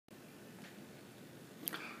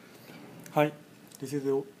Hi, this is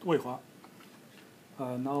Wei Hua.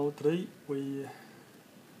 Now today we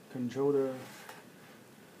control the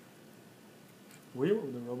wheel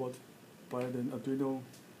of the robot by the Arduino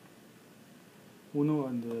Uno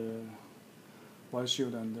and the Y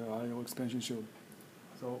shield and the I/O expansion shield.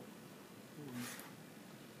 So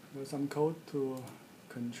there's some code to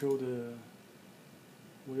control the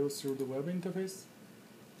wheel through the web interface.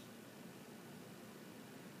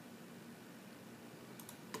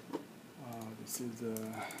 This is the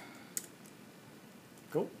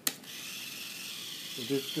go. So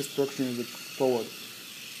this direction is forward,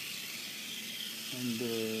 and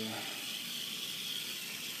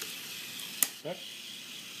back.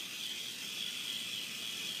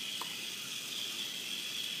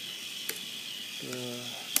 The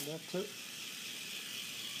left,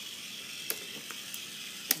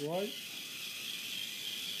 right,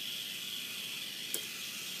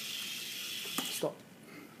 stop.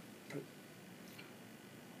 Okay.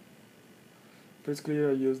 Basically,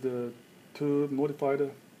 I use the two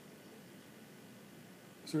modified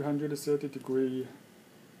 330-degree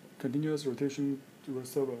continuous rotation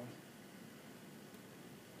servo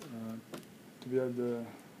to be at the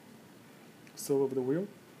servo of the wheel.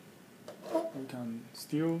 We can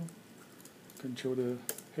still control the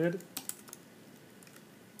head.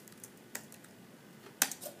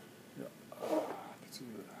 Yeah, this is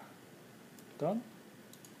done.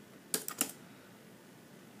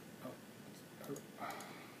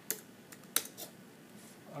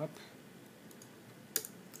 Up,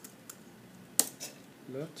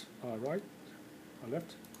 left, right,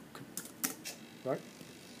 left, right.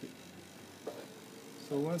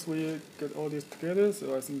 So once we get all this together,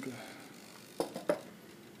 so I think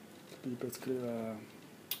be basically a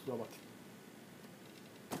robot.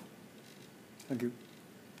 Thank you.